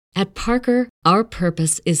At Parker, our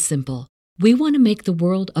purpose is simple. We want to make the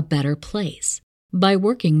world a better place by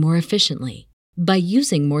working more efficiently, by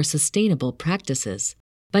using more sustainable practices,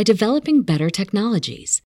 by developing better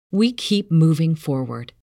technologies. We keep moving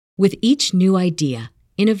forward. With each new idea,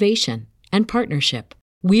 innovation, and partnership,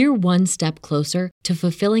 we're one step closer to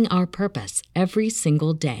fulfilling our purpose every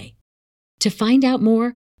single day. To find out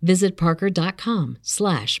more, visit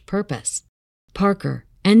parker.com/purpose. Parker,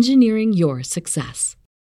 engineering your success.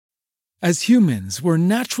 As humans, we're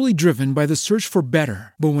naturally driven by the search for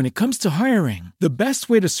better. But when it comes to hiring, the best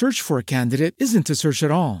way to search for a candidate isn't to search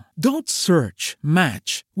at all. Don't search,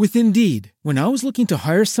 match with Indeed. When I was looking to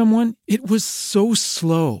hire someone, it was so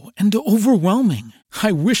slow and overwhelming.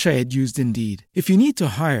 I wish I had used Indeed. If you need to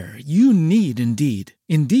hire, you need Indeed.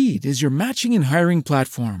 Indeed is your matching and hiring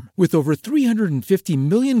platform with over 350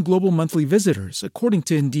 million global monthly visitors, according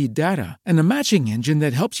to Indeed data, and a matching engine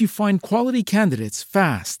that helps you find quality candidates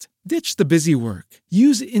fast. Ditch the busy work.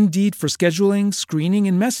 Use Indeed for scheduling, screening,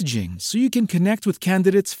 and messaging so you can connect with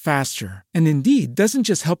candidates faster. And Indeed doesn't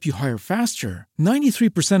just help you hire faster.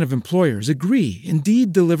 93% of employers agree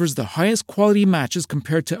Indeed delivers the highest quality matches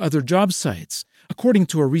compared to other job sites, according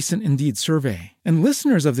to a recent Indeed survey. And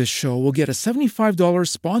listeners of this show will get a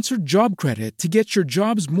 $75 sponsored job credit to get your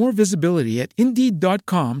jobs more visibility at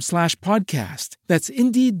Indeed.com/podcast. That's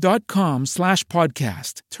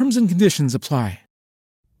Indeed.com/podcast. Terms and conditions apply.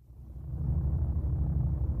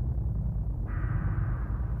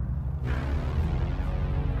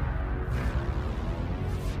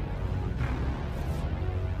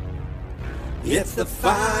 It's the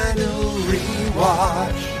final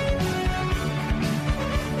rewatch.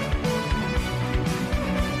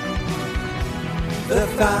 The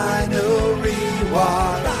final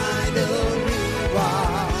rewatch. Final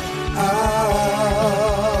rewatch.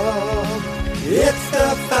 Oh, it's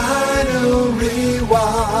the final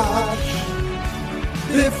rewatch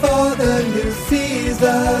before the new season.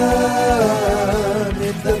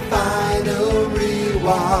 It's the final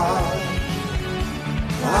rewatch.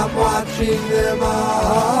 I'm watching them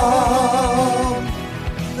all.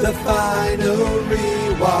 The final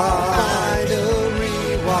rewatch. Final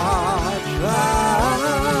rewatch.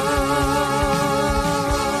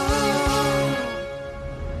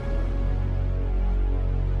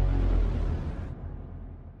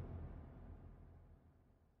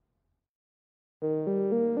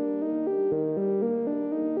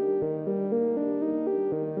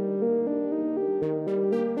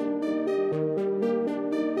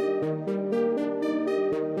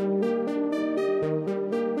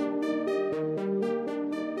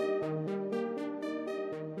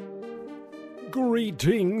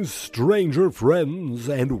 Greetings, stranger friends,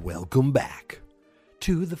 and welcome back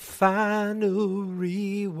to the final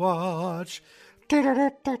rewatch. Did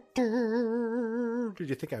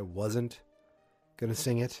you think I wasn't gonna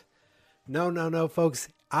sing it? No, folks.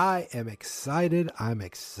 I am excited. I'm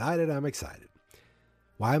excited.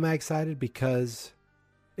 Why am I excited? Because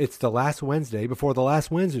it's the last Wednesday before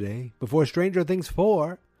Stranger Things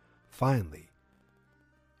 4 finally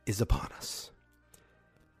is upon us.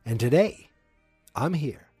 And today, I'm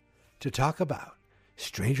here to talk about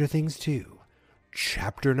Stranger Things 2,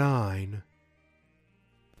 Chapter 9,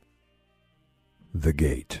 The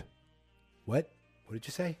Gate. What? What did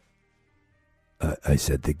you say? I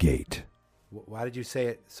said the gate. Why did you say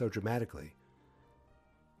it so dramatically?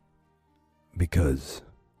 Because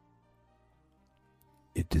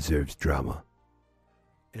it deserves drama.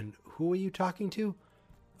 And who are you talking to?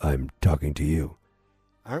 I'm talking to you.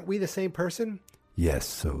 Aren't we the same person? Yes,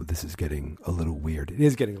 so this is getting a little weird. It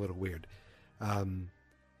is getting a little weird.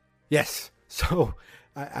 Yes, so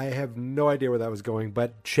I have no idea where that was going,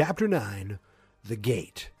 but Chapter 9, The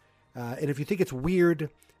Gate. And if you think it's weird,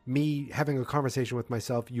 me having a conversation with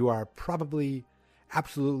myself, you are probably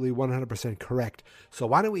absolutely 100% correct. So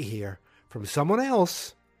why don't we hear from someone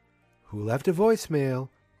else who left a voicemail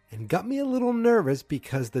and got me a little nervous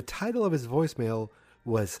because the title of his voicemail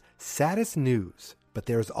was Saddest News, but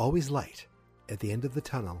there's always light at the end of the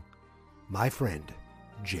tunnel. My friend,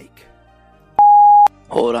 Jake.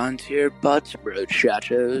 Hold on to your butts, bro,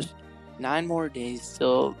 chachos. 9 more days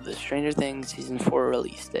till the Stranger Things Season 4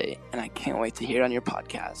 release date, and I can't wait to hear it on your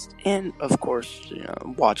podcast. And, of course,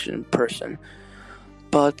 watch it in person.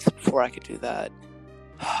 But before I could do that,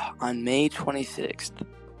 on May 26th,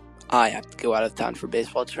 I have to go out of town for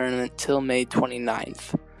baseball tournament till May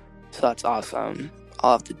 29th. So that's awesome.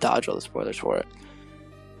 I'll have to dodge all the spoilers for it.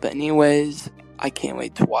 But anyways, I can't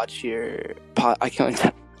wait to watch I can't wait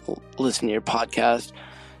to listen to your podcast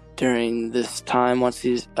during this time once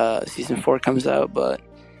Season 4 comes out. But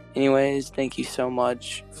anyways, thank you so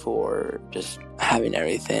much for just having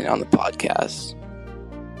everything on the podcast.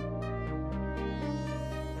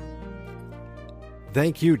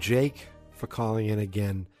 Thank you, Jake, for calling in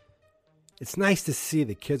again. It's nice to see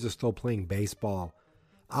the kids are still playing baseball.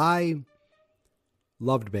 I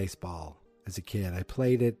loved baseball as a kid. I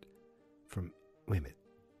played it from,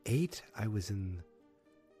 8? I was in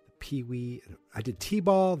the Pee-wee. I did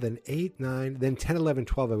T-ball, then 8, 9, then 10, 11,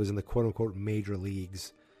 12. I was in the quote-unquote major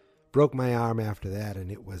leagues. Broke my arm after that,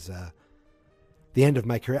 and it was the end of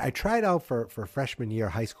my career. I tried out for freshman year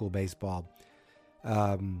high school baseball.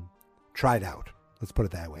 Tried out. Let's put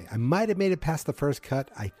it that way. I might have made it past the first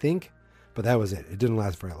cut, I think, but that was it. It didn't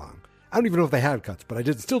last very long. I don't even know if they had cuts, but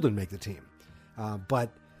still didn't make the team.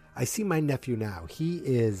 But I see my nephew now.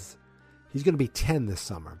 He's going to be 10 this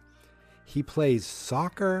summer. He plays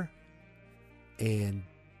soccer and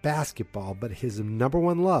basketball, but his number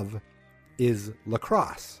one love is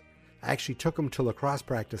lacrosse. I actually took him to lacrosse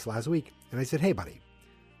practice last week, and I said, hey, buddy,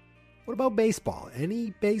 what about baseball?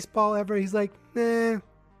 Any baseball ever? He's like, nah.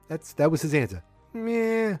 That was his answer.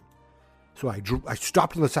 Meh. So I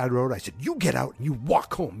stopped on the side of the road. I said, you get out and you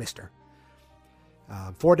walk home, mister.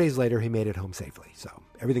 4 days later, he made it home safely, so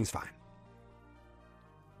everything's fine.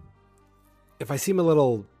 If I seem a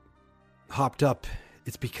little hopped up,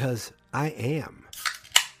 it's because I am.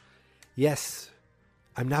 Yes,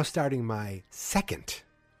 I'm now starting my second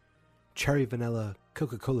cherry vanilla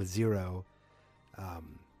Coca-Cola Zero.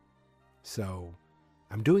 So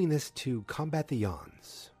I'm doing this to combat the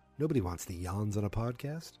yawns. Nobody wants the yawns on a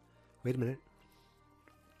podcast. Wait a minute.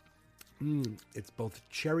 It's both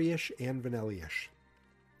cherry-ish and vanilla-ish.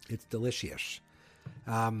 It's delicious.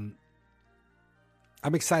 I'm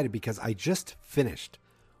excited because I just finished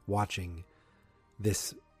watching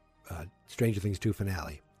this Stranger Things 2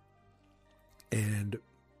 finale. And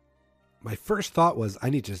my first thought was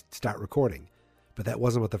I need to start recording. But that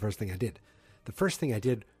wasn't what the first thing I did. The first thing I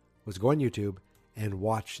did was go on YouTube and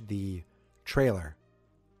watch the trailer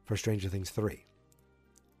for Stranger Things 3.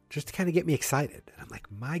 Just to kind of get me excited. And I'm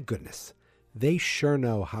like, my goodness, they sure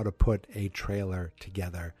know how to put a trailer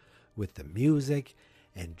together with the music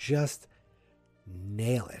and just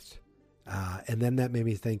nail it. And then that made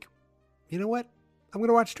me think, you know what? I'm going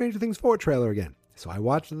to watch Stranger Things 4 trailer again. So I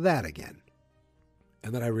watched that again.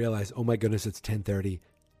 And then I realized, oh my goodness, it's 10:30.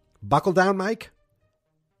 Buckle down, Mike,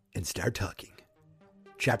 and start talking.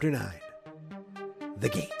 Chapter 9, The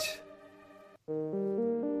Gate.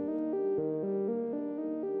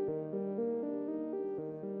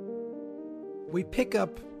 We pick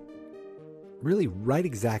up really right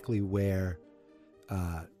exactly where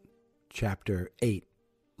Chapter 8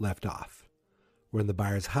 left off. We're in the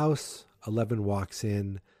buyer's house. 11 walks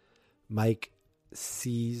in. Mike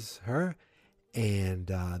sees her,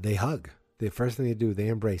 and they hug. The first thing they do, they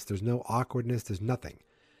embrace. There's no awkwardness. There's nothing.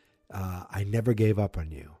 I never gave up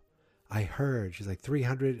on you. I heard. She's like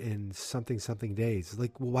 300 and something days. It's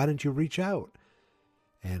like, well, why didn't you reach out?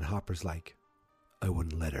 And Hopper's like, I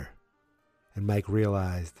wouldn't let her. And Mike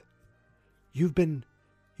realized, you've been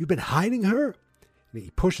hiding her? And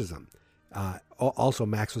he pushes him. Also,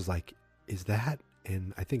 Max was like, is that?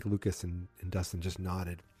 And I think Lucas and Dustin just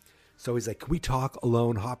nodded. So he's like, can we talk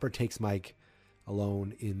alone? Hopper takes Mike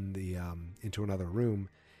alone in the into another room,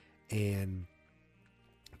 and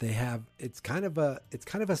they have it's kind of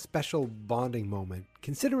a special bonding moment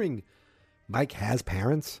considering Mike has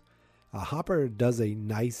parents. Hopper does a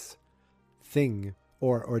nice thing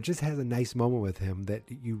or just has a nice moment with him that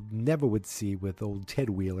you never would see with old Ted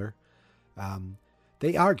Wheeler.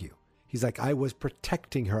 They argue. He's like, I was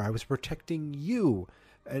protecting her. I was protecting you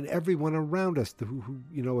and everyone around us who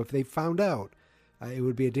if they found out, it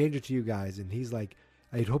would be a danger to you guys. And he's like,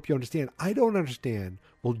 I hope you understand. I don't understand.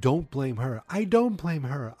 Well, don't blame her. I don't blame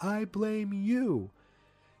her. I blame you.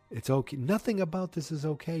 It's okay. Nothing about this is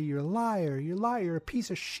okay. You're a liar. You're a liar. You're a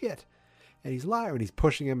piece of shit. And he's a liar. And he's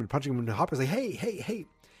pushing him and punching him. And Hopper's like, hey.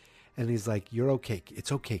 And he's like, you're okay.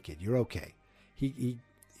 It's okay, kid. You're okay. He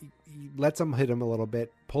lets him hit him a little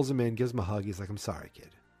bit, pulls him in, gives him a hug. He's like, I'm sorry, kid.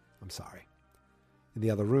 I'm sorry. In the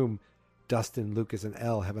other room, Dustin, Lucas, and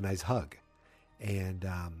Elle have a nice hug. And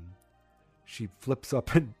she flips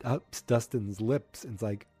up and ups Dustin's lips and it's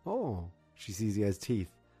like, oh, she sees he has teeth.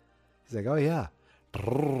 He's like, oh, yeah.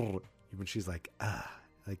 Even she's like,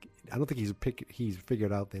 like, I don't think he's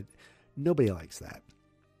figured out that nobody likes that.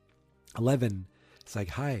 11, it's like,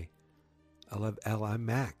 hi, Elle, I'm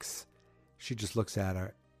Max. She just looks at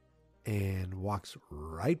her and walks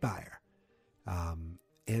right by her.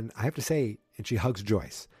 And I have to say, and she hugs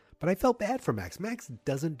Joyce. But I felt bad for Max. Max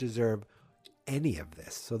doesn't deserve any of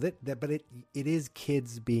this. So but it is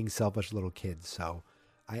kids being selfish little kids. So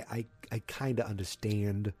I kind of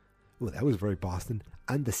understand Oh, that was very Boston.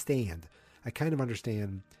 Understand. I kind of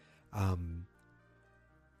understand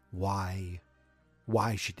why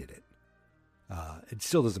she did it. It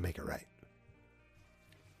still doesn't make it right.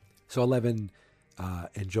 So 11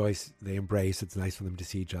 and Joyce, they embrace. It's nice for them to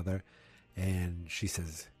see each other. And she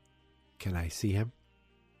says, "Can I see him?"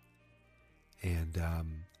 And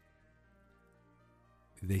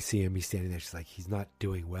they see him. He's standing there. She's like, "He's not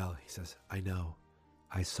doing well." He says, "I know.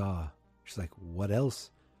 I saw." She's like, "What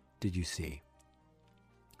else did you see?"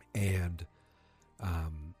 And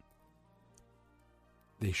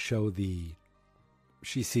they show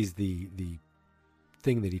she sees the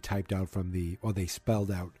thing that he typed out they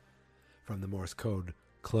spelled out from the Morse code,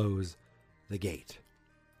 "Close the gate."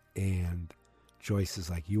 And Joyce is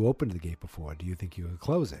like, "You opened the gate before. Do you think you could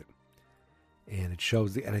close it?" And it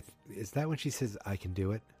shows is that when she says, "I can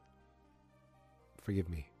do it"? Forgive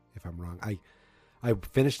me if I'm wrong. I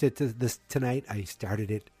finished it tonight. I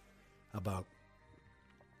started it about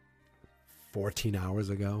 14 hours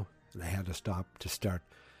ago, and I had to stop to start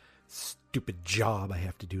stupid job I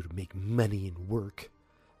have to do to make money and work.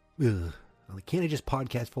 Ugh. Like, can't I just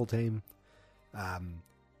podcast full time?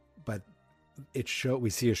 But we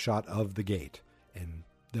see a shot of the gate, and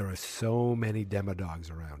there are so many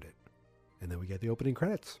Demodogs around it. And then we get the opening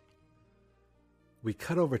credits. We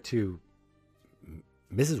cut over to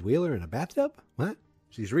Mrs. Wheeler in a bathtub? What?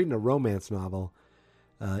 She's reading a romance novel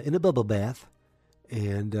in a bubble bath.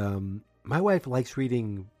 And my wife likes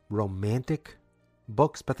reading romantic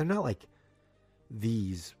books, but they're not like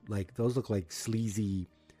these. Like, those look like sleazy,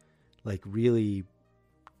 like really,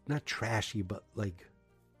 not trashy, but like,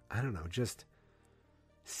 I don't know, just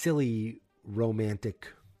silly romantic,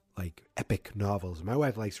 like epic novels. My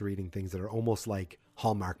wife likes reading things that are almost like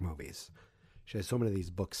Hallmark movies. She has so many of these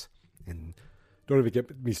books, and don't even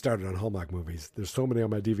get me started on Hallmark movies. There's so many on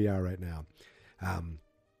my DVR right now.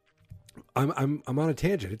 I'm on a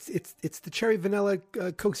tangent. It's the cherry vanilla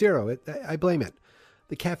Coke Zero. I blame it.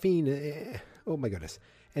 The caffeine. Oh my goodness.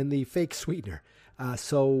 And the fake sweetener.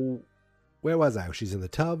 So where was I? She's in the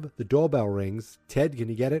tub. The doorbell rings. Ted, can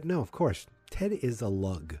you get it? No, of course. Ted is a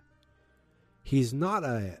lug. He's not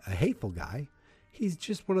a hateful guy. He's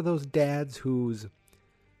just one of those dads who's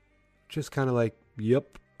just kind of like,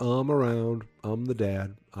 "Yep, I'm around. I'm the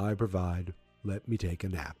dad. I provide. Let me take a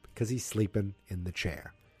nap." Because he's sleeping in the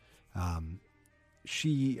chair.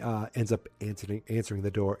 She ends up answering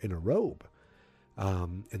the door in a robe.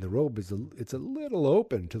 And the robe it's a little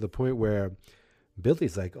open to the point where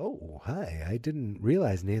Billy's like, "Oh, hi, I didn't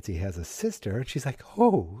realize Nancy has a sister." And she's like,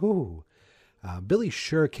 "Oh." Billy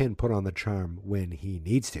sure can put on the charm when he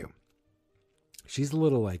needs to. She's a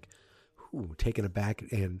little like, taken aback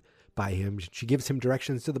and by him. She gives him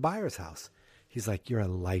directions to the Byers' house. He's like, "You're a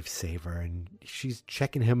lifesaver." And she's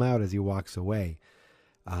checking him out as he walks away.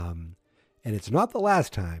 And it's not the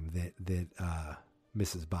last time that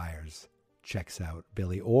Mrs. Byers checks out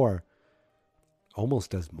Billy, or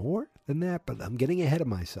almost does more than that, but I'm getting ahead of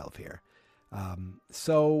myself here.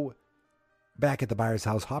 So back at the Byers'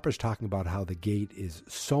 house, Hopper's talking about how the gate is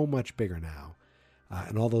so much bigger now,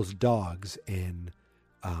 and all those dogs, and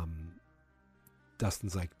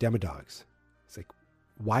Dustin's like, "Demodogs." It's like,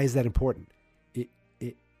 why is that important?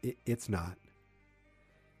 It's not.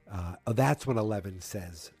 That's when 11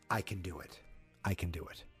 says, "I can do it. I can do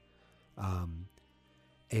it."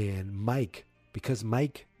 And Mike, because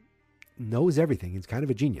Mike knows everything, he's kind of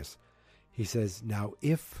a genius. He says, "Now,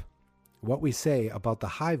 if what we say about the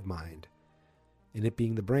hive mind and it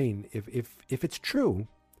being the brain, if it's true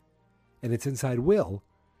and it's inside Will,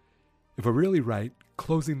 if we're really right,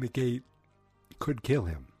 closing the gate could kill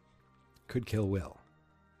him, could kill Will."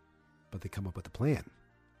 But they come up with a plan.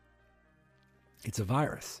 It's a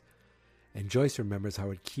virus. And Joyce remembers how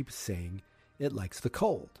it keeps saying it likes the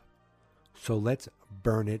cold. So let's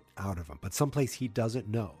burn it out of him. But someplace he doesn't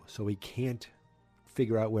know. So he can't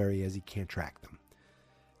figure out where he is. He can't track them.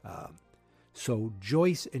 So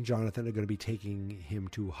Joyce and Jonathan are going to be taking him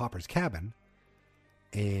to Hopper's cabin.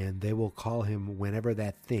 And they will call him whenever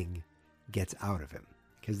that thing gets out of him.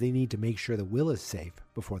 Because they need to make sure that Will is safe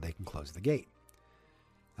before they can close the gate.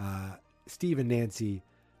 Steve and Nancy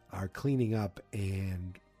are cleaning up,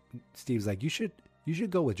 and Steve's like, you should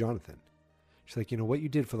go with Jonathan. She's like, what you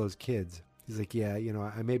did for those kids. He's like, yeah,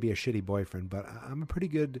 I may be a shitty boyfriend, but I'm a pretty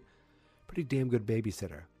damn good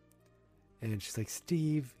babysitter. And she's like,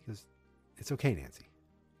 Steve, he goes, it's okay, Nancy.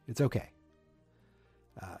 It's okay.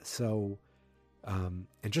 And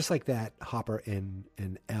just like that, Hopper and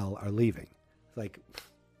Elle are leaving. It's like,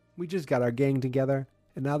 we just got our gang together,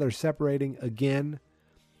 and now they're separating again.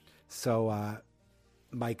 So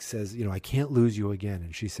Mike says, I can't lose you again.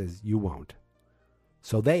 And she says, you won't.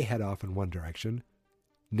 So they head off in one direction.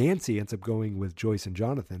 Nancy ends up going with Joyce and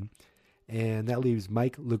Jonathan, and that leaves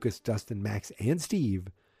Mike, Lucas, Dustin, Max, and Steve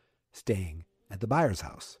staying at the Byers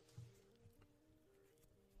house.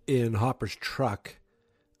 In Hopper's truck,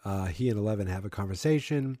 he and Eleven have a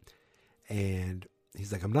conversation, and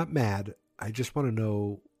he's like, I'm not mad. I just want to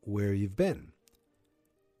know where you've been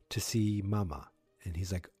to see Mama. And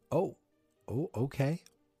he's like, oh, okay.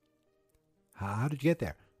 How did you get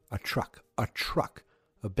there? A truck,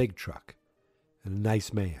 a big truck, and a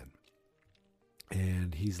nice man.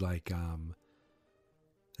 And he's like,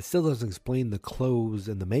 it still doesn't explain the clothes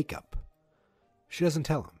and the makeup. She doesn't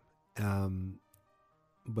tell him.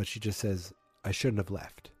 But she just says, I shouldn't have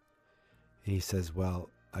left. And he says, well,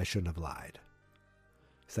 I shouldn't have lied.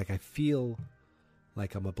 He's like, I feel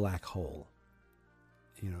like I'm a black hole.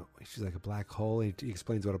 You know, she's like, a black hole. He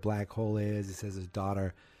explains what a black hole is. He says his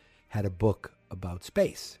daughter had a book about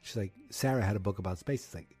space. She's like, Sarah had a book about space.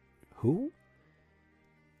 It's like, who?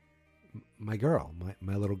 My girl,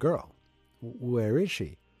 my little girl. Where is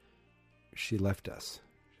she? She left us.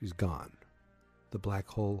 She's gone. The black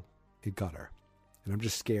hole, it got her. And I'm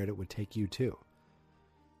just scared it would take you too.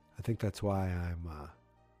 I think that's why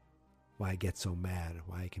why I get so mad,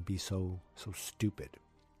 why I can be so stupid.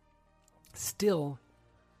 Still,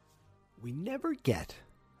 we never get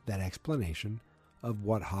that explanation of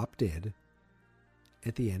what Hop did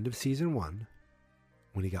at the end of season 1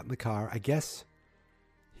 when he got in the car. I guess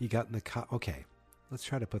he got in the car. Okay, let's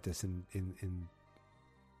try to put this in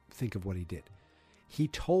think of what he did. He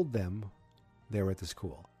told them they were at the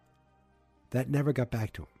school. That never got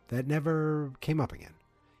back to him. That never came up again.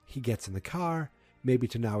 He gets in the car, maybe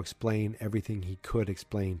to now explain everything he could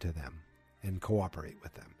explain to them and cooperate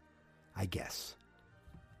with them, I guess.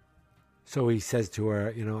 So he says to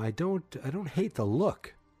her, you know, I don't hate the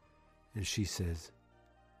look. And she says,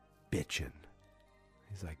 bitchin'.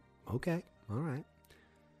 He's like, okay, all right.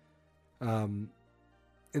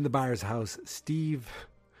 In the Byers house,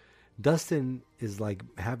 Dustin is like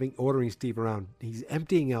ordering Steve around. He's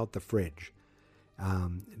emptying out the fridge.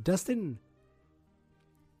 Dustin,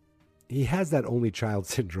 he has that only child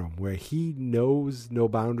syndrome where he knows no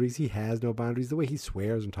boundaries. He has no boundaries. The way he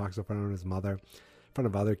swears and talks in front of his mother, in front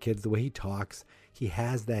of other kids, the way he talks, he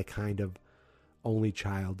has that kind of only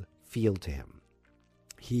child feel to him.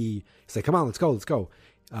 He's like, come on, let's go.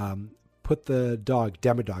 Put the dog,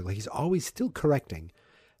 Demodog, like he's always still correcting.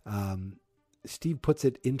 Steve puts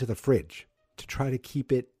it into the fridge to try to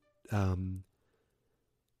keep it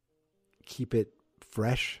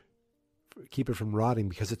fresh, keep it from rotting,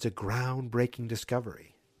 because it's a groundbreaking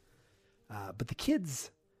discovery. But the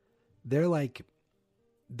kids, they're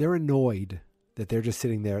annoyed that they're just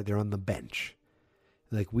sitting there. They're on the bench.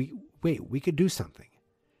 Like, we could do something.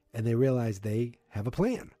 And they realize they have a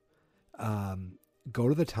plan. Go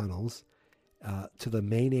to the tunnels, to the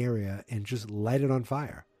main area, and just light it on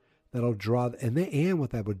fire. That'll draw, and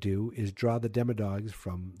what that would do is draw the Demodogs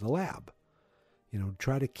from the lab. You know,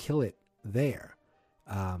 try to kill it there.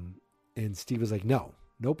 And Steve was like, nope,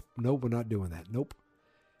 we're not doing that. Nope.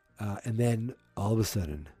 And then all of a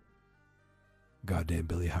sudden, goddamn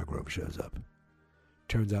Billy Hargrove shows up.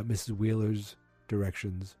 Turns out Mrs. Wheeler's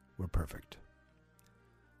directions were perfect.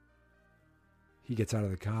 He gets out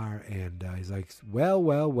of the car and he's like,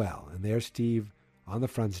 well. And there's Steve on the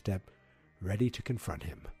front step, ready to confront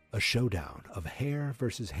him. A showdown of hair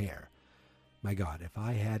versus hair. My God, if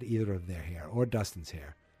I had either of their hair, or Dustin's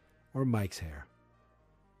hair, or Mike's hair,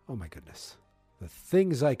 oh my goodness, the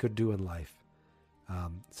things I could do in life.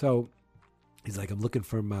 So he's like, I'm looking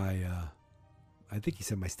for my, I think he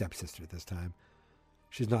said my stepsister this time.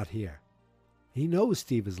 She's not here. He knows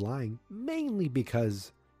Steve is lying, mainly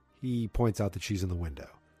because he points out that she's in the window.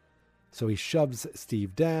 So he shoves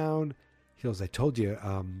Steve down. He goes, I told you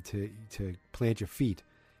to plant your feet.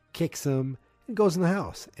 Kicks him and goes in the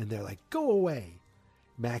house. And they're like, go away.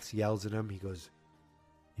 Max yells at him. He goes,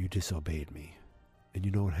 you disobeyed me. And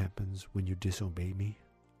you know what happens when you disobey me?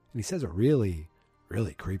 And he says it really,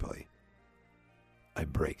 really creepily. I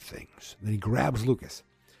break things. Then he grabs Lucas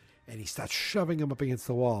and he starts shoving him up against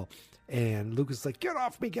the wall. And Lucas is like, get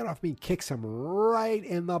off me. Kicks him right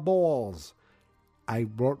in the balls. I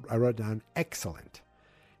wrote down excellent.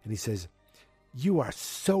 And he says, you are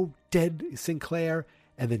so dead, Sinclair.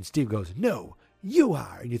 And then Steve goes, no, you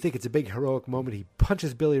are. And you think it's a big heroic moment. He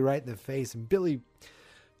punches Billy right in the face, and Billy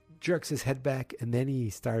jerks his head back, and then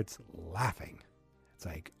he starts laughing. It's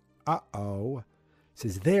like, uh-oh.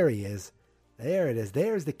 Says, there he is. There it is.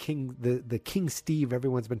 There's the King, the King Steve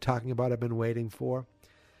everyone's been talking about, I've been waiting for.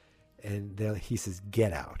 And he says,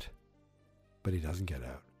 get out. But he doesn't get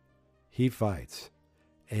out. He fights.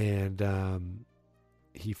 And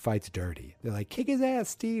he fights dirty. They're like, kick his ass,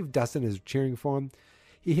 Steve. Dustin is cheering for him.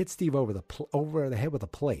 He hits Steve over the head with a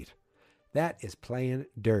plate. That is playing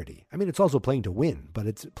dirty. I mean, it's also playing to win, but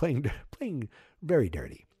it's playing very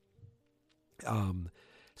dirty.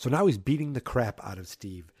 So now he's beating the crap out of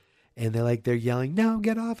Steve. And they're yelling, no,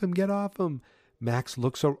 get off him, get off him. Max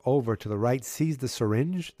looks over to the right, sees the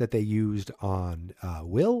syringe that they used on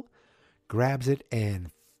Will, grabs it,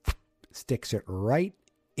 and sticks it right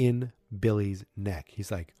in Billy's neck.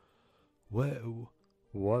 He's like,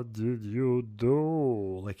 what did you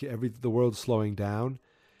do? Like the world's slowing down.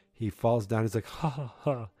 He falls down. He's like, ha, ha,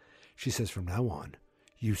 ha. She says, from now on,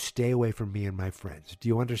 you stay away from me and my friends. Do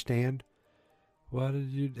you understand? What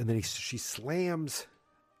did you... And then she slams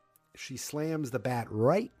the bat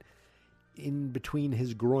right in between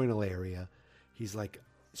his groinal area. He's like,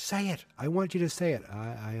 say it. I want you to say it.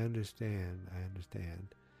 I understand. I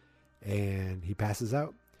understand. And he passes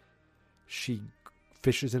out. She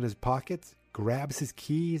fishes in his pockets, grabs his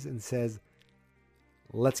keys, and says,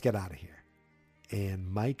 let's get out of here.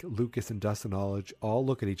 And Mike, Lucas, and Dustin all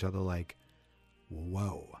look at each other like,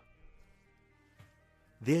 whoa.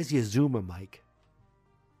 There's your Zoomer, Mike.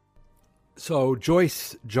 So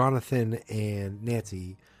Joyce, Jonathan, and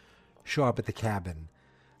Nancy show up at the cabin.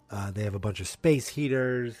 They have a bunch of space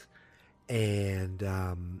heaters,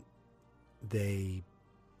 and they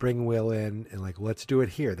bring Will in and like, let's do it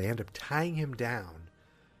here. They end up tying him down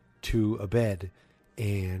to a bed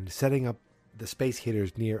and setting up the space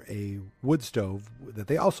heaters near a wood stove that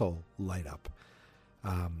they also light up.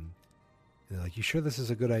 They're like, you sure this is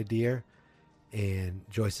a good idea? And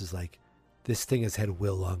Joyce is like, this thing has had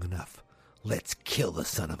Will long enough. Let's kill the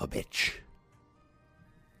son of a bitch.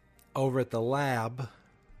 Over at the lab,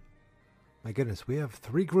 my goodness, we have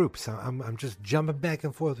 3 groups. I'm just jumping back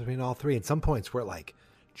and forth between all 3. At some points, we're like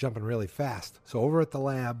jumping really fast. So over at the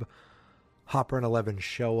lab, Hopper and 11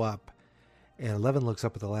 show up, and 11 looks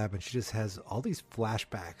up at the lab, and she just has all these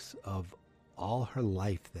flashbacks of all her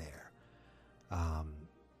life there.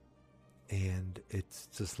 And it's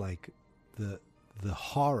just like the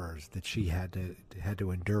horrors that she had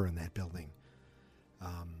to endure in that building.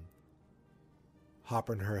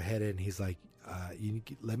 Hopper and her head in. He's like,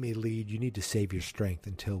 let me lead. You need to save your strength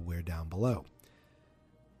until we're down below.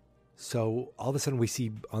 So all of a sudden we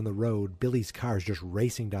see on the road, Billy's car is just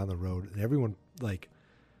racing down the road, and everyone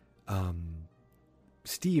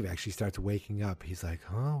Steve actually starts waking up. He's like,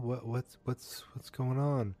 huh, what's going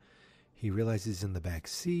on? He realizes he's in the back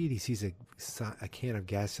seat. He sees a can of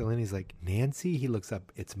gasoline. He's like, Nancy? He looks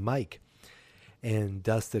up. It's Mike. And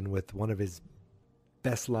Dustin, with one of his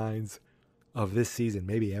best lines of this season,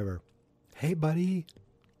 maybe ever. Hey, buddy,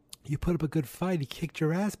 you put up a good fight. He kicked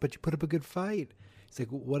your ass, but you put up a good fight. He's like,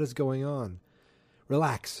 what is going on?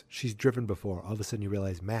 Relax. She's driven before. All of a sudden you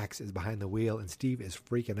realize Max is behind the wheel and Steve is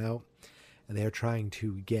freaking out. And they're trying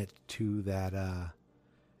to get to to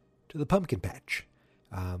the pumpkin patch.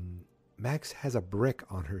 Max has a brick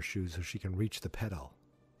on her shoe so she can reach the pedal.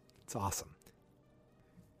 It's awesome.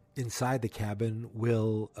 Inside the cabin,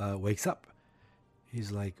 Will wakes up.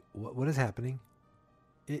 He's like, what is happening?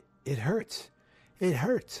 It hurts. It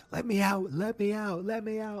hurts. Let me out. Let me out. Let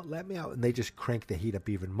me out. Let me out. And they just crank the heat up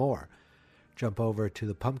even more. Jump over to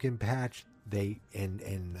the pumpkin patch.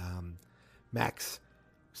 Max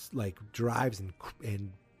like drives and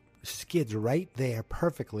skids right there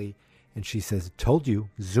perfectly. And she says, told you,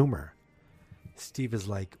 Zoomer. Steve is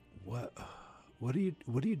like, what are you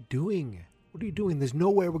doing? What are you doing? There's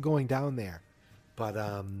no way we're going down there.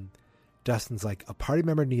 But Dustin's like, a party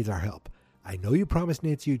member needs our help. I know you promised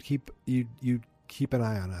Nancy you'd keep an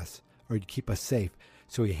eye on us, or you'd keep us safe.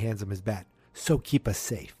 So he hands him his bat. So keep us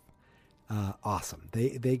safe. Awesome.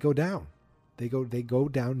 They go down. They go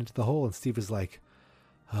down into the hole, and Steve is like,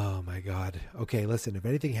 oh my God. Okay, listen, if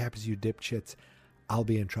anything happens to you dipshits, I'll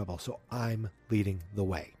be in trouble. So I'm leading the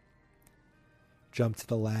way. Jump to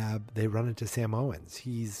the lab. They run into Sam Owens.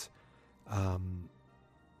 He's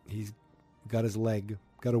got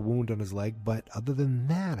a wound on his leg, but other than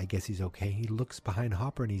that, I guess he's okay. He looks behind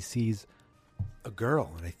Hopper and he sees a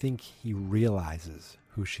girl, and I think he realizes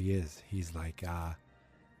who she is. He's like,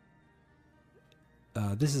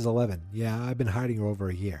 this is 11. Yeah, I've been hiding her over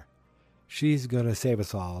a year. She's going to save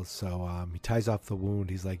us all. So he ties off the wound.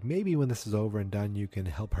 He's like, maybe when this is over and done, you can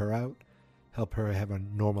help her out, help her have a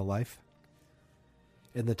normal life.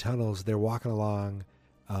 In the tunnels, they're walking along.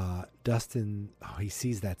 Dustin, he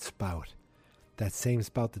sees that spout. That same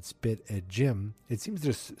spout that spit at Jim. It seems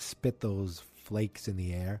to spit those flakes in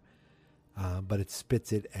the air, but it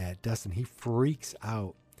spits it at Dustin. He freaks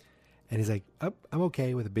out, and he's like, oh, I'm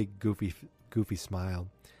okay, with a big goofy smile.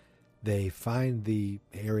 They find the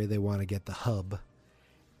area they want to get, the hub,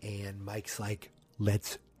 And Mike's like,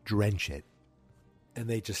 let's drench it. And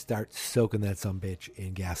they just start soaking that sumbitch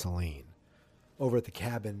in gasoline. Over at the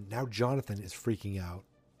cabin, now Jonathan is freaking out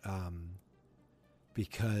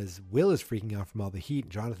because Will is freaking out from all the heat.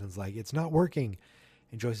 And Jonathan's like, it's not working.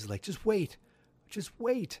 And Joyce is like, just wait.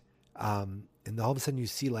 And all of a sudden you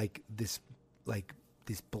see this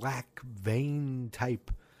black vein type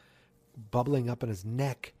bubbling up in his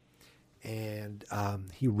neck. And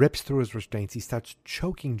he rips through his restraints. He starts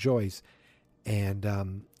choking Joyce.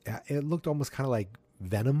 And it looked almost kind of like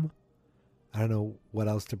venom. I don't know what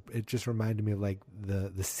else it just reminded me of like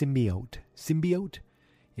the symbiote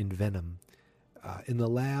in Venom. In the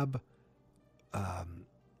lab,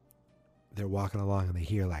 they're walking along and they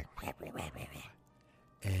hear like,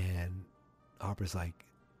 and Hopper's like,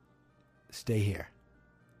 stay here.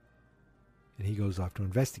 And he goes off to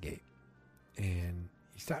investigate. And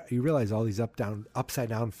you realize all these upside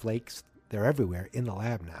down flakes, they're everywhere in the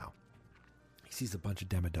lab now. He sees a bunch of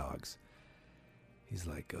demodogs. He's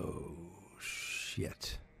like, oh,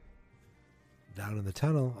 shit. Down in the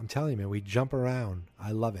tunnel, I'm telling you, man, we jump around.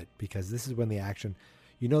 I love it because this is when the action's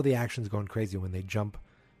going crazy when they jump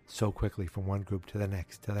so quickly from one group to the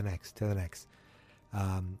next, to the next, to the next.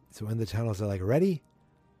 So in the tunnels, they're like, ready?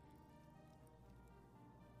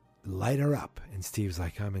 Light her up. And Steve's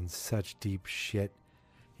like, I'm in such deep shit.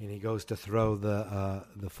 And he goes to throw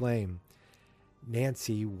the flame.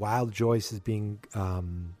 Nancy, while Joyce is being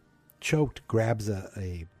choked, grabs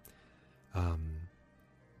a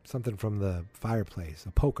something from the fireplace,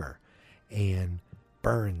 a poker, and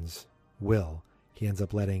burns Will. He ends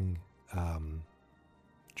up letting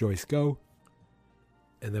Joyce go.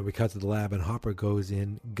 And then we cut to the lab, and Hopper goes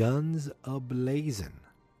in, guns ablazing.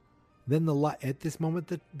 Then at this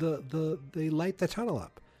moment, they light the tunnel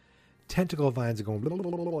up. Tentacle vines are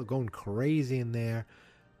going crazy in there.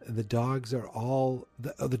 The dogs are all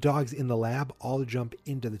the dogs in the lab all jump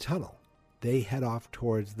into the tunnel. They head off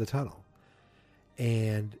towards the tunnel,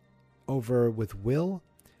 and over with Will,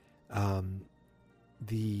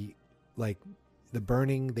 the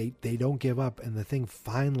burning, they don't give up, and the thing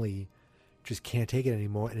finally just can't take it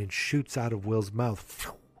anymore, and it shoots out of Will's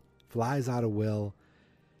mouth, flies out of Will.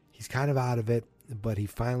 He's kind of out of it, but he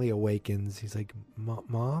finally awakens. He's like,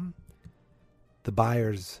 Mom? The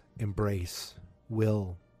Byers embrace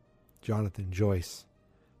Will, Jonathan, Joyce,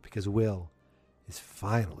 because Will is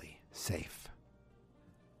finally safe.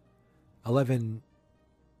 11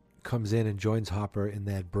 comes in and joins Hopper in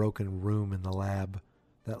that broken room in the lab,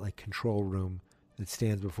 that control room that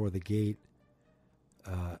stands before the gate,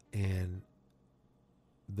 and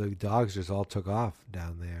the dogs just all took off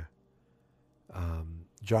down there.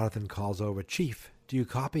 Jonathan calls over, Chief, do you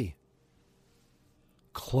copy?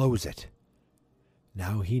 Close it.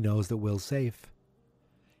 Now he knows that Will's safe.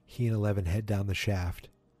 He and 11 head down the shaft.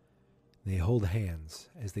 They hold hands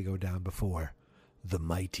as they go down before the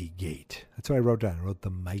mighty gate. That's what I wrote down. I wrote the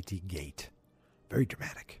mighty gate. Very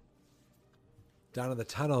dramatic. Down in the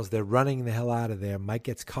tunnels, they're running the hell out of there. Mike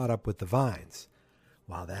gets caught up with the vines.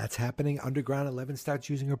 While that's happening, underground 11 starts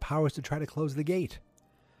using her powers to try to close the gate.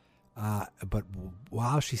 But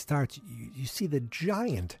while she starts, you see the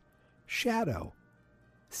giant shadow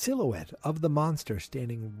silhouette of the monster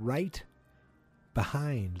standing right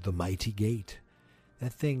behind the mighty gate.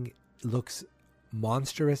 That thing looks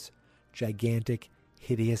monstrous, gigantic,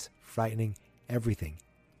 hideous, frightening, everything.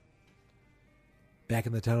 Back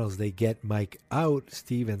in the tunnels, they get Mike out.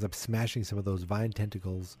 Steve ends up smashing some of those vine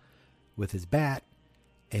tentacles with his bat,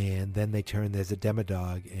 and then they turn, there's a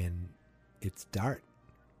demodog, and it's Dart.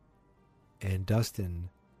 And Dustin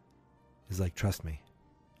is like, trust me.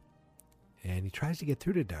 And he tries to get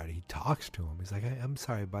through to Dart. He talks to him. He's like, I'm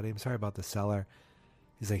sorry, buddy. I'm sorry about the cellar.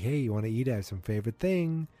 He's like, hey, you want to eat? I have some favorite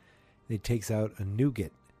thing. And he takes out a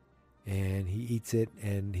nougat, and he eats it,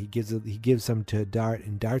 and he gives some to Dart,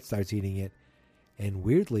 and Dart starts eating it. And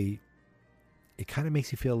weirdly, it kind of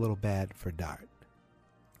makes you feel a little bad for Dart.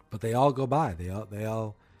 But they all go by. They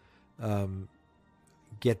all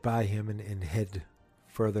get by him and head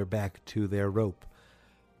further back to their rope.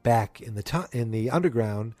 Back in the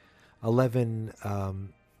underground, 11,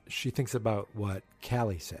 she thinks about what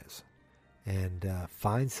Callie says and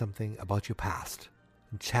finds something about your past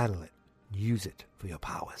and channel it, use it for your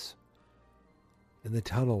powers. In the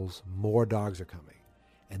tunnels, more dogs are coming,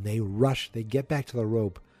 and they get back to the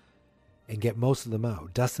rope and get most of them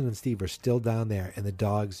out. Dustin and Steve are still down there, and the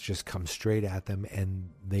dogs just come straight at them, and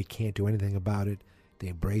they can't do anything about it.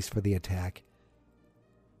 They brace for the attack,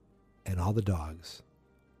 and all the dogs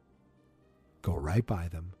go right by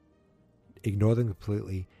them, ignore them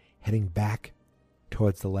completely, heading back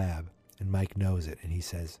towards the lab. And Mike knows it, and he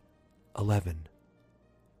says, 11,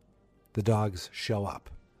 the dogs show up.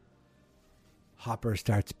 Hopper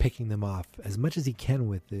starts picking them off as much as he can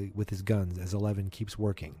with his guns as Eleven keeps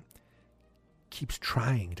working. Keeps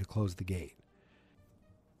trying to close the gate.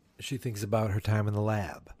 She thinks about her time in the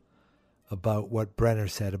lab, about what Brenner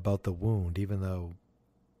said about the wound, even though,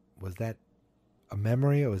 was that a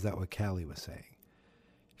memory or was that what Callie was saying?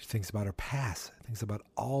 She thinks about her past, thinks about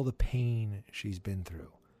all the pain she's been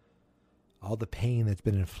through, all the pain that's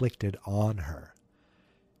been inflicted on her.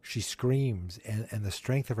 She screams, and the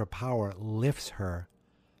strength of her power lifts her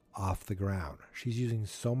off the ground. She's using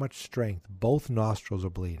so much strength. Both nostrils are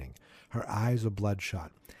bleeding. Her eyes are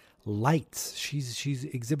bloodshot. Lights. She's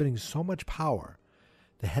exhibiting so much power.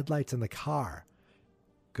 The headlights in the car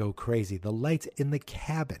go crazy. The lights in the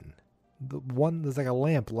cabin. The one, there's like a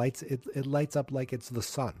lamp. It lights up like it's the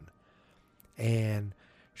sun. And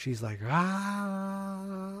she's like,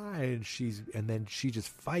 ah, and then she just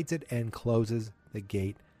fights it and closes the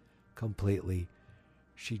gate completely.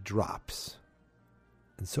 She drops.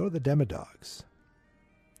 And so do the Demodogs.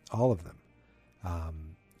 All of them.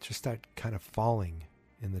 Just start kind of falling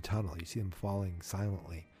in the tunnel. You see them falling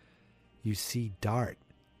silently. You see Dart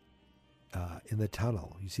in the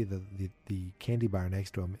tunnel. You see the candy bar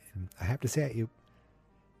next to him. And I have to say,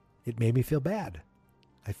 it made me feel bad.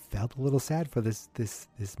 I felt a little sad for this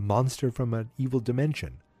monster from an evil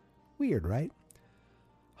dimension. Weird, right?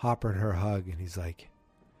 Hopper and her hug, and he's like,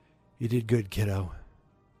 "You did good, kiddo.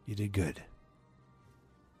 You did good."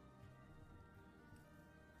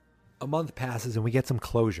 A month passes and we get some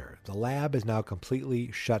closure. The lab is now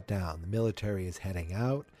completely shut down. The military is heading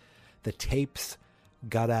out. The tapes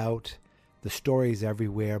got out. The story's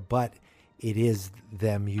everywhere, but it is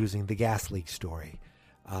them using the gas leak story.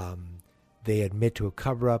 They admit to a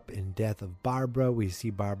cover-up in death of Barbara. We see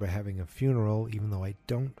Barbara having a funeral, even though I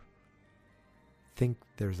don't think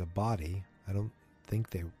there's a body. I don't think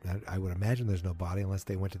I would imagine there's no body unless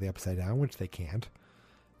they went to the Upside Down, which they can't.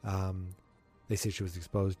 They say she was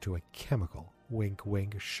exposed to a chemical. Wink,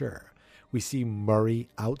 wink, sure. We see Murray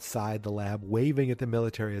outside the lab waving at the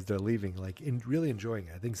military as they're leaving, really enjoying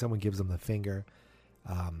it. I think someone gives them the finger.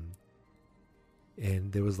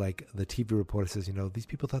 And there was the TV reporter says, these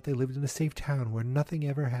people thought they lived in a safe town where nothing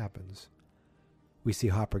ever happens. We see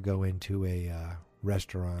Hopper go into a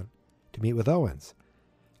restaurant to meet with Owens.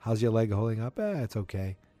 How's your leg holding up? It's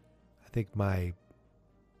okay. I think my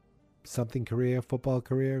something career, football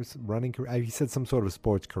career, running career, he said some sort of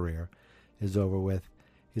sports career is over with.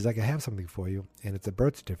 He's like, I have something for you. And it's a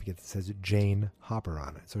birth certificate that says Jane Hopper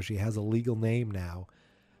on it. So she has a legal name now.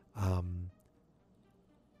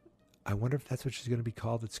 I wonder if that's what she's going to be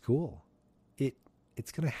called at school.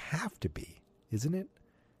 It's going to have to be, isn't it?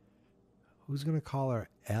 Who's going to call her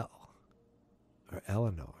Elle? Or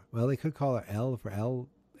Eleanor? Well, they could call her Elle for Elle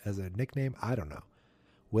as a nickname. I don't know.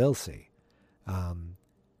 We'll see.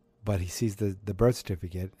 But he sees the birth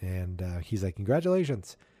certificate, and he's like,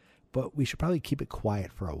 congratulations. But we should probably keep it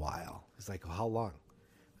quiet for a while. It's like, how long?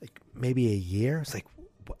 Maybe a year? It's like,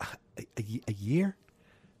 a year?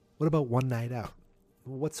 What about one night out?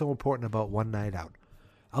 What's so important about one night out?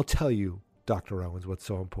 I'll tell you, Dr. Owens, what's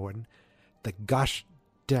so important. The gosh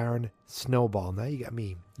darn snowball. Now you got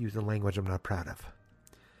me using language I'm not proud of.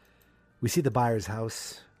 We see the buyer's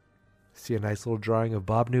house. See a nice little drawing of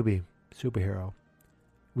Bob Newby, superhero.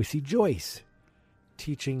 We see Joyce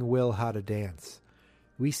teaching Will how to dance.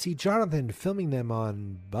 We see Jonathan filming them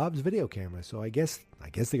on Bob's video camera. So I guess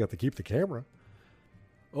they got to keep the camera.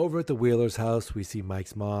 Over at the Wheeler's house, we see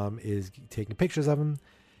Mike's mom is taking pictures of him.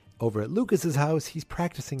 Over at Lucas's house, he's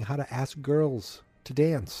practicing how to ask girls to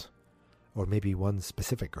dance. Or maybe one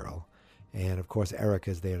specific girl. And of course,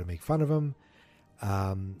 Erica's there to make fun of him.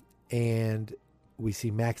 And we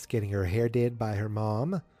see Max getting her hair did by her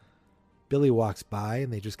mom. Billy walks by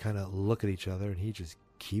and they just kind of look at each other and he just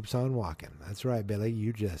keeps on walking. That's right, Billy.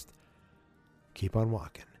 You just keep on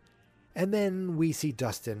walking. And then we see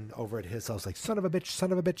Dustin over at his house like, son of a bitch,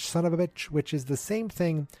 son of a bitch, son of a bitch, which is the same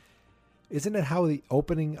thing. Isn't it how the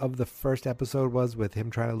opening of the first episode was with him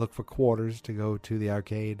trying to look for quarters to go to the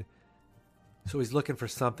arcade? So he's looking for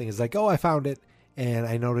something. He's like, oh, I found it. And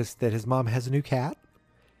I noticed that his mom has a new cat.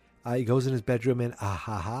 He goes in his bedroom and,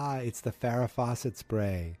 it's the Farrah Fawcett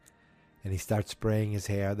spray. And he starts spraying his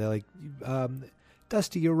hair. They're like,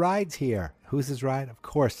 Dusty, your ride's here. Who's his ride? Of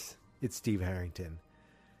course, it's Steve Harrington.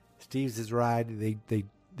 Steve's his ride.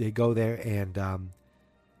 They go there and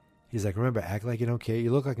he's like, remember, act like you don't care.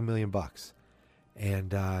 You look like $1 million.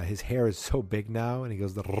 And his hair is so big now. And he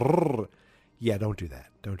goes, yeah, don't do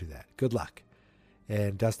that. Don't do that. Good luck.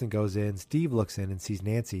 And Dustin goes in. Steve looks in and sees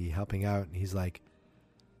Nancy helping out. And he's like,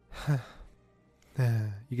 you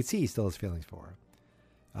can see he still has feelings for her.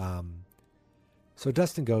 So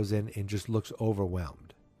Dustin goes in and just looks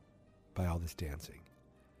overwhelmed by all this dancing.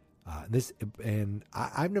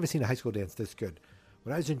 I've never seen a high school dance this good.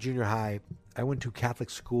 When I was in junior high, I went to Catholic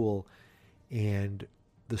school, and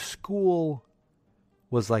the school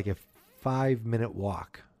was like a 5-minute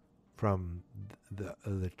walk from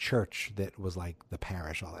the church that was like the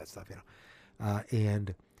parish, all that stuff,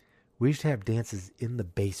 and we used to have dances in the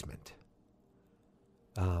basement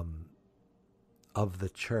of the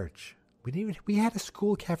church. We had a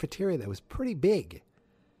school cafeteria that was pretty big.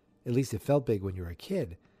 At least it felt big when you were a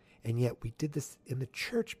kid. And yet we did this in the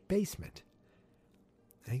church basement.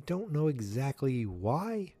 I don't know exactly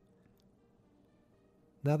why.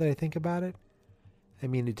 Now that I think about it, I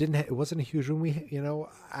mean, it wasn't a huge room.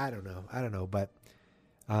 I don't know. But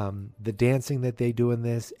the dancing that they do in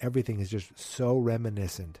this, everything is just so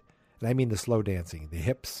reminiscent. And I mean the slow dancing, the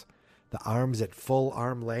hips, the arms at full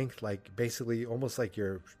arm length, like basically almost like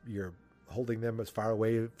you're holding them as far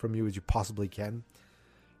away from you as you possibly can.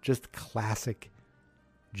 Just classic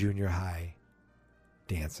junior high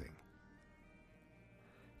dancing.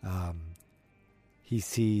 He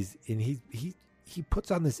sees, and he puts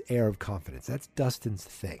on this air of confidence. That's Dustin's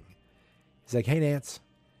thing. He's like, "Hey, Nance,"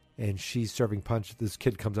 and she's serving punch. This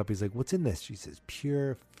kid comes up. He's like, "What's in this?" She says,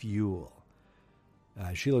 "Pure fuel."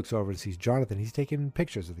 She looks over and sees Jonathan. He's taking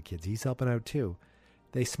pictures of the kids. He's helping out too.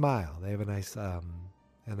 They smile. They have a nice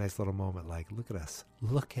little moment. Like, look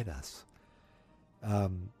at us.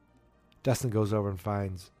 Dustin goes over and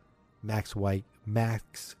finds Max,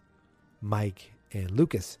 Mike, and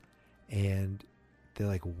Lucas, and they're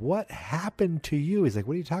like, "What happened to you?" He's like,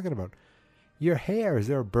 "What are you talking about? Your hair. Is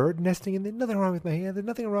there a bird nesting in there?" "Nothing wrong with my hair. There's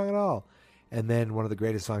nothing wrong at all." And then one of the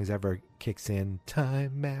greatest songs ever kicks in,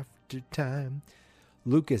 "Time After Time."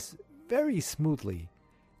 Lucas very smoothly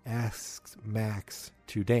asks Max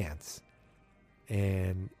to dance,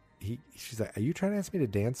 and she's like, "Are you trying to ask me to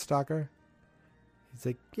dance, stalker?" He's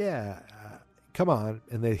like, "Yeah, come on."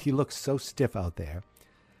 And then he looks so stiff out there.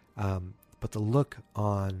 But the look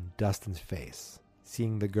on Dustin's face,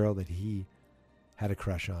 seeing the girl that he had a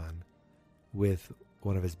crush on with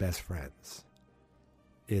one of his best friends,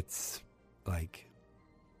 it's like,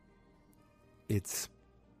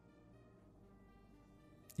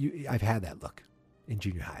 I've had that look in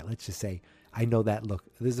junior high. Let's just say I know that look.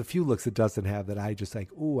 There's a few looks that Dustin have that I just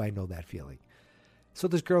like, ooh, I know that feeling. So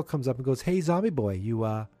this girl comes up and goes, "Hey, zombie boy, do you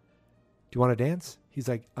want to dance?" He's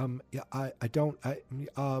like,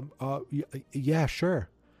 yeah, sure.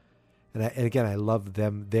 And again, I love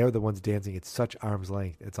them. They're the ones dancing. It's such arm's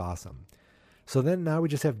length. It's awesome. So then now we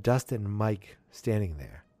just have Dustin and Mike standing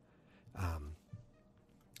there.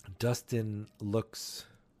 Dustin looks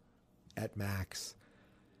at Max,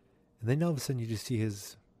 and then all of a sudden you just see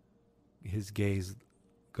his gaze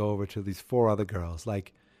go over to these 4 other girls.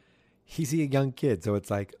 Like, he's a young kid, so it's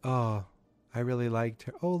like, "Oh, I really liked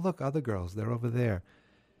her. Oh, look, other girls, they're over there."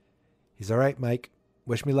 He's, "All right, Mike,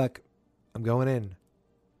 wish me luck. I'm going in.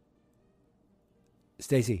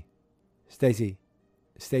 Stacy.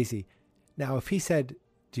 Now, if he said,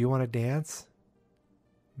 "Do you want to dance?"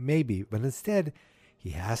 Maybe, but instead, he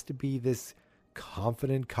has to be this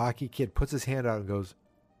confident, cocky kid, puts his hand out and goes,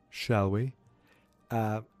 "Shall we?"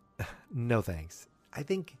 No, thanks. I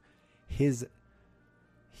think he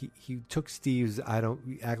took Steve's "I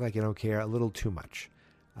don't act like I don't care" a little too much.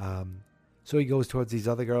 So he goes towards these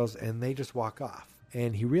other girls, and they just walk off.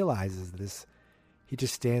 And he realizes this. He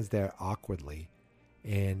just stands there awkwardly,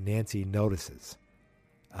 and Nancy notices.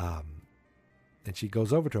 And she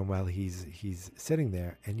goes over to him while he's sitting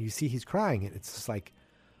there, and you see he's crying, and it's just like,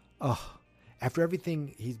 oh, after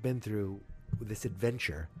everything he's been through with this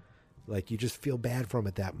adventure, like, you just feel bad for him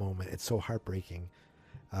at that moment. It's so heartbreaking.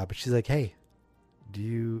 But she's like, "Hey, do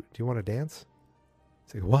you want to dance?"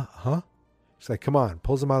 He's like, "What? Huh?" She's like, "Come on,"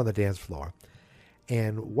 pulls him out on the dance floor.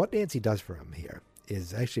 And what Nancy does for him here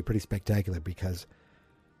is actually pretty spectacular, because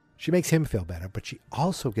she makes him feel better, but she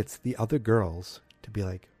also gets the other girls to be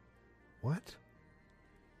like, "What?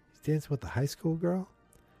 He's dancing with the high school girl?"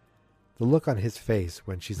 The look on his face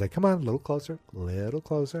when she's like, "Come on, a little closer.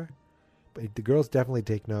 But the girls definitely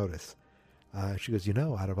take notice. She goes,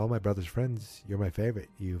 "Out of all my brother's friends, you're my favorite.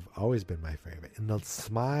 You've always been my favorite." And the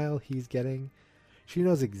smile he's getting, she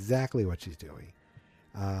knows exactly what she's doing.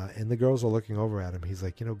 And the girls are looking over at him. He's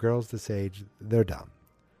like, "Girls this age, they're dumb.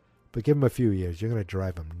 But give them a few years. You're going to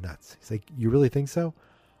drive them nuts." He's like, "You really think so?"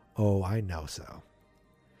 "Oh, I know so."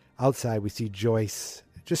 Outside, we see Joyce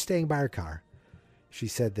just staying by her car. She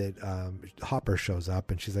said that Hopper shows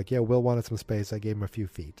up, and she's like, "Yeah, Will wanted some space. I gave him a few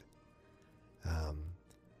feet."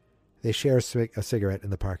 They share a cigarette in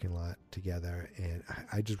the parking lot together, and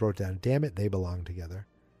I just wrote down, damn it, they belong together.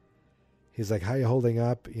 He's like, how you holding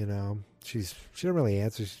up? She didn't really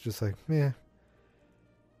answer. She's just like, meh.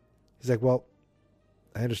 He's like, well,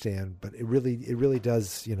 I understand, but it really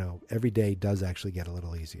does, every day does actually get a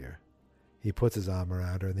little easier. He puts his arm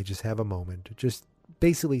around her and they just have a moment, just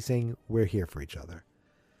basically saying, we're here for each other.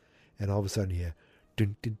 And all of a sudden you hear,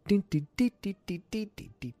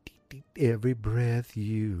 every breath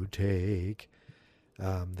you take.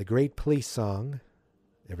 The great Police song,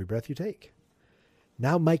 Every Breath You Take.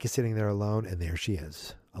 Now Mike is sitting there alone, and there she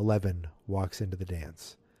is. 11 walks into the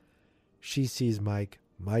dance. She sees Mike.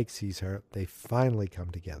 Mike sees her. They finally come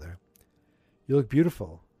together. You look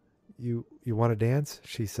beautiful. You want to dance?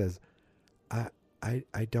 She says, I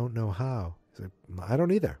don't know how. He's like, I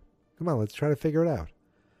don't either. Come on, let's try to figure it out.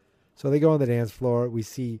 So they go on the dance floor. We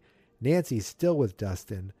see Nancy still with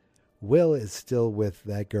Dustin. Will is still with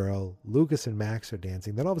that girl. Lucas and Max are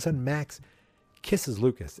dancing. Then all of a sudden, Max kisses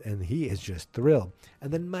Lucas, and he is just thrilled.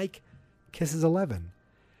 And then Mike kisses 11.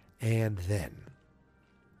 And then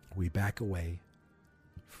we back away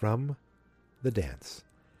from the dance.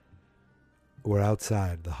 We're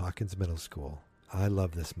outside the Hawkins Middle School. I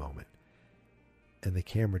love this moment. And the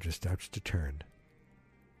camera just starts to turn.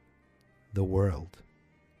 The world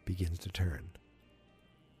begins to turn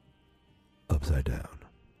upside down.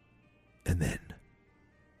 And then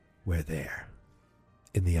we're there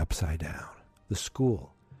in the upside down. The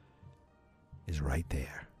school is right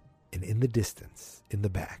there. And in the distance, in the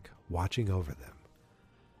back, watching over them,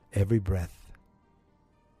 every breath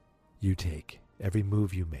you take, every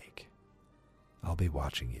move you make, I'll be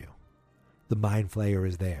watching you. The Mind Flayer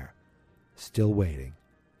is there, still waiting,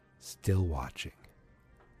 still watching.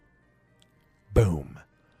 Boom.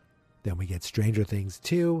 Then we get Stranger Things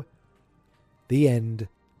 2. The end.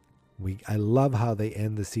 I love how they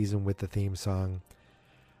end the season with the theme song.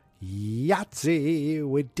 Yahtzee!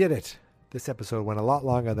 We did it. This episode went a lot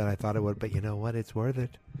longer than I thought it would, but you know what? It's worth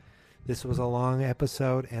it. This was a long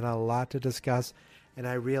episode and a lot to discuss, and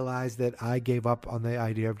I realized that I gave up on the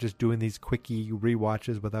idea of just doing these quickie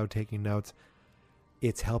rewatches without taking notes.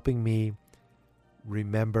 It's helping me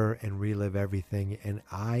remember and relive everything, and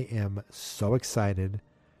I am so excited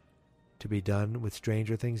to be done with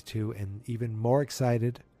Stranger Things 2, and even more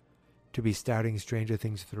excited to be starting Stranger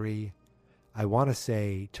Things 3. I want to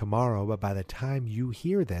say tomorrow, but by the time you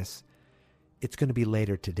hear this, it's going to be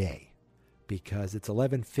later today because it's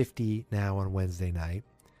 11:50 now on Wednesday night.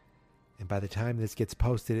 And by the time this gets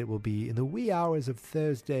posted, it will be in the wee hours of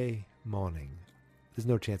Thursday morning. There's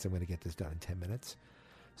no chance I'm going to get this done in 10 minutes.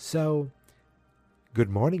 So, good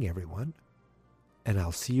morning, everyone. And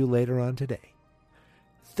I'll see you later on today.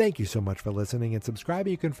 Thank you so much for listening and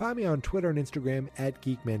subscribing. You can find me on Twitter and Instagram at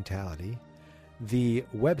Geek Mentality. The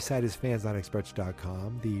website is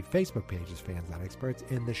fansnotexperts.com. The Facebook page is Fans Not Experts.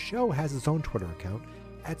 And the show has its own Twitter account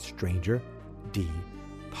at Stranger D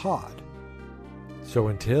Pod. So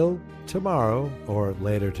until tomorrow or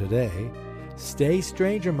later today, stay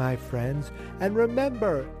stranger, my friends. And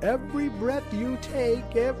remember, every breath you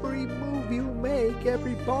take, every move you make,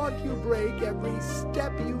 every bond you break, every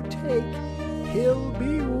step you take, he'll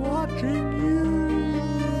be watching you.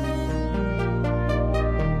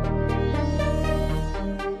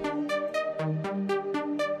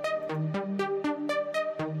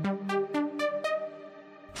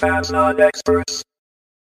 Fans Not Experts.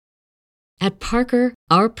 At Parker,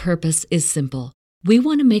 our purpose is simple. We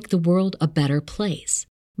want to make the world a better place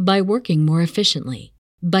by working more efficiently,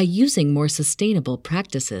 by using more sustainable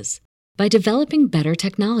practices, by developing better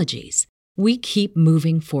technologies. We keep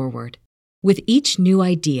moving forward. With each new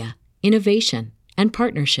idea, innovation, and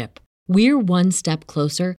partnership, we're one step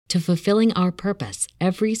closer to fulfilling our purpose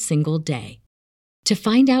every single day. To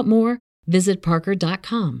find out more, visit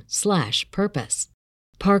parker.com/purpose.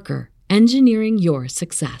 Parker, engineering your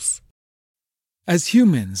success. As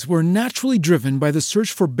humans, we're naturally driven by the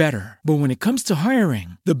search for better. But when it comes to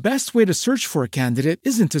hiring, the best way to search for a candidate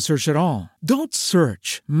isn't to search at all. Don't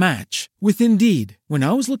search, match with Indeed. When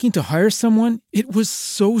I was looking to hire someone, it was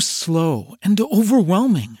so slow and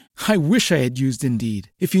overwhelming. I wish I had used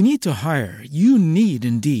Indeed. If you need to hire, you need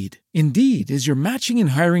Indeed. Indeed is your matching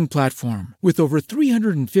and hiring platform with over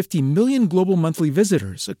 350 million global monthly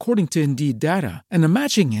visitors, according to Indeed data, and a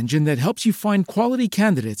matching engine that helps you find quality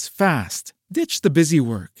candidates fast. Ditch the busy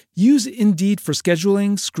work. Use Indeed for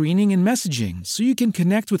scheduling, screening, and messaging so you can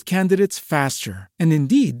connect with candidates faster. And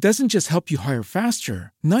Indeed doesn't just help you hire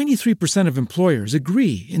faster. 93% of employers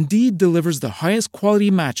agree Indeed delivers the highest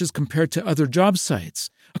quality matches compared to other job sites.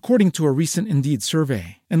 according to a recent Indeed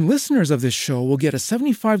survey. And listeners of this show will get a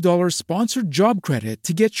 $75 sponsored job credit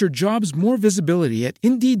to get your jobs more visibility at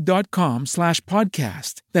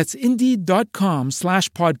Indeed.com/podcast. That's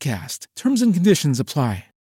Indeed.com/podcast. Terms and conditions apply.